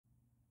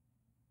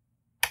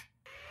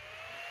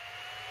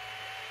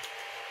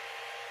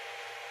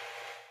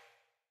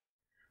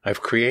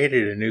I've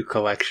created a new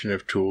collection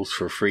of tools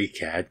for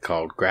FreeCAD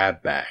called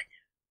GrabBag.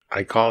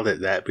 I called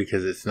it that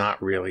because it's not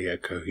really a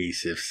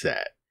cohesive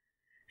set.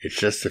 It's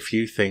just a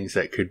few things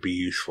that could be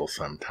useful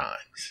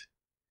sometimes.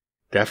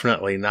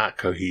 Definitely not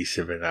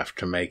cohesive enough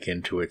to make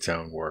into its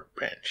own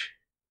workbench.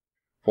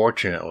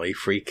 Fortunately,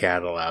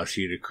 FreeCAD allows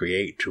you to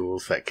create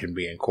tools that can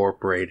be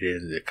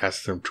incorporated into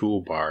custom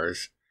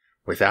toolbars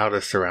without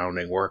a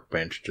surrounding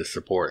workbench to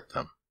support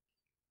them.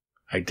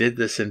 I did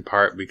this in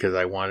part because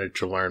I wanted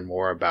to learn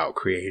more about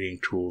creating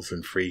tools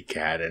in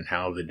FreeCAD and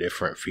how the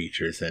different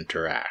features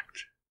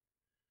interact.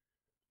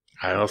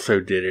 I also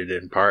did it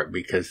in part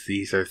because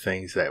these are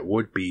things that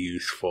would be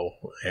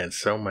useful and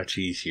so much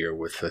easier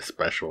with a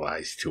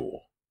specialized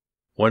tool.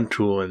 One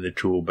tool in the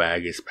tool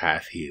bag is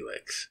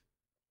PathHelix.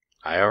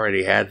 I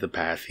already had the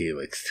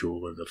PathHelix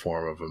tool in the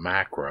form of a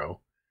macro,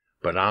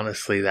 but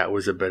honestly that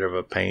was a bit of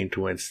a pain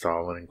to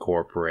install and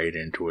incorporate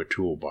into a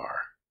toolbar.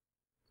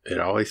 It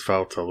always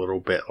felt a little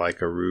bit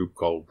like a Rube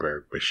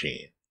Goldberg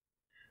machine.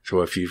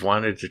 So if you've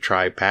wanted to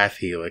try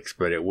PathHelix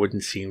but it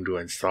wouldn't seem to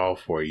install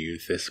for you,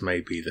 this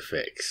may be the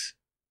fix.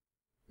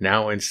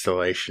 Now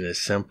installation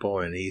is simple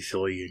and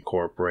easily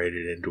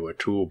incorporated into a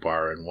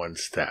toolbar in one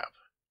step.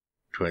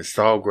 To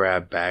install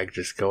GrabBag,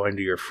 just go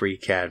into your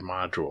FreeCAD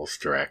modules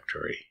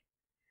directory.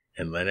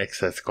 In Linux,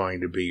 that's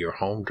going to be your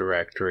home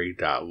directory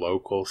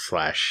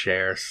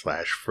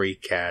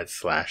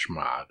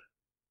 .local/share/freecad/mod.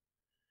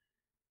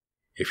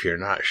 If you're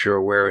not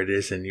sure where it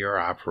is in your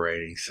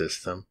operating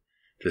system,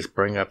 just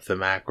bring up the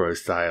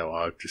macros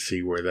dialog to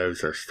see where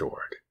those are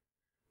stored.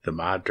 The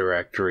mod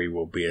directory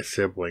will be a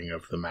sibling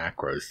of the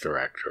macros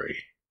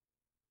directory.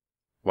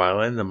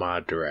 While in the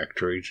mod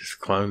directory, just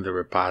clone the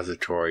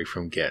repository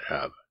from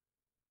GitHub.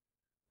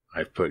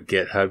 I've put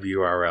GitHub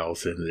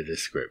URLs in the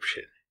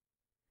description.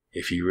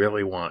 If you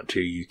really want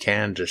to, you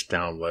can just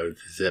download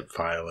the zip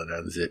file and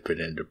unzip it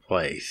into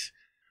place,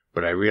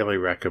 but I really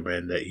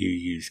recommend that you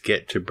use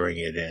Git to bring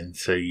it in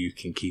so you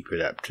can keep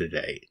it up to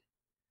date.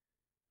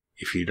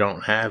 If you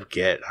don't have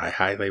Git, I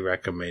highly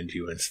recommend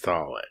you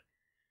install it,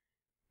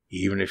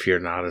 even if you're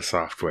not a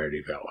software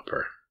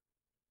developer.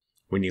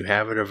 When you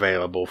have it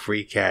available,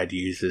 FreeCAD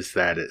uses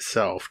that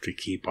itself to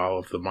keep all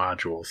of the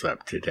modules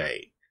up to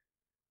date.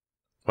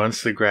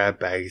 Once the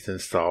GrabBag is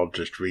installed,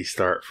 just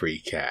restart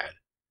FreeCAD.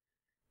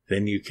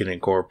 Then you can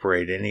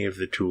incorporate any of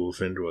the tools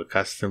into a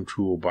custom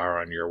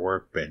toolbar on your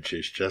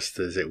workbenches, just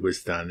as it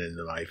was done in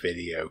my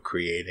video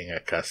creating a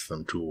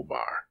custom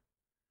toolbar.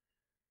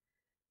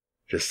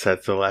 Just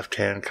set the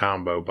left-hand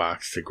combo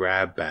box to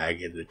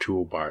GrabBag in the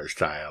toolbars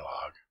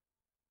dialog.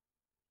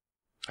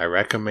 I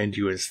recommend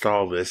you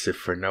install this if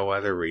for no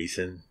other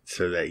reason,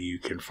 so that you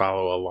can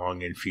follow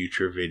along in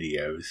future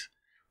videos,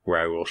 where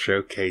I will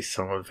showcase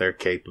some of their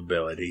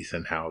capabilities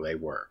and how they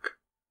work.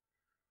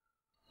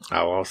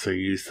 I'll also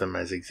use them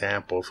as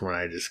examples when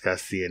I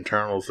discuss the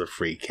internals of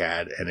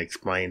FreeCAD and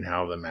explain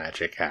how the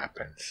magic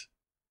happens.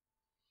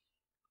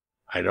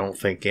 I don't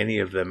think any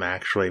of them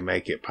actually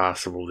make it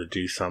possible to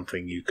do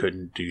something you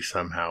couldn't do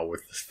somehow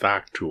with the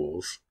stock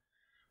tools,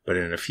 but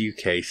in a few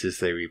cases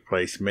they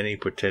replace many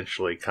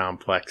potentially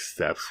complex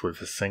steps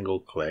with a single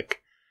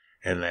click,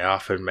 and they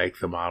often make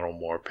the model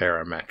more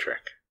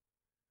parametric.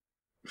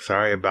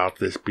 Sorry about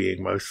this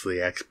being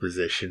mostly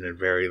exposition and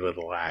very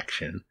little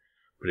action,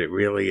 but it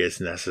really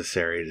is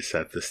necessary to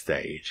set the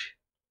stage.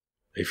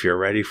 If you're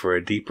ready for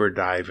a deeper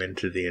dive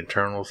into the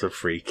internals of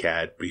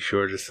FreeCAD, be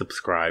sure to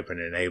subscribe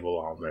and enable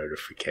all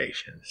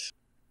notifications.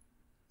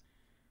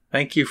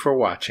 Thank you for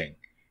watching.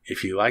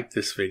 If you liked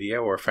this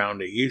video or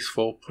found it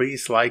useful,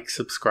 please like,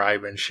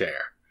 subscribe, and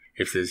share.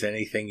 If there's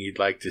anything you'd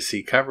like to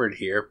see covered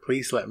here,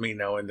 please let me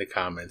know in the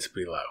comments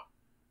below.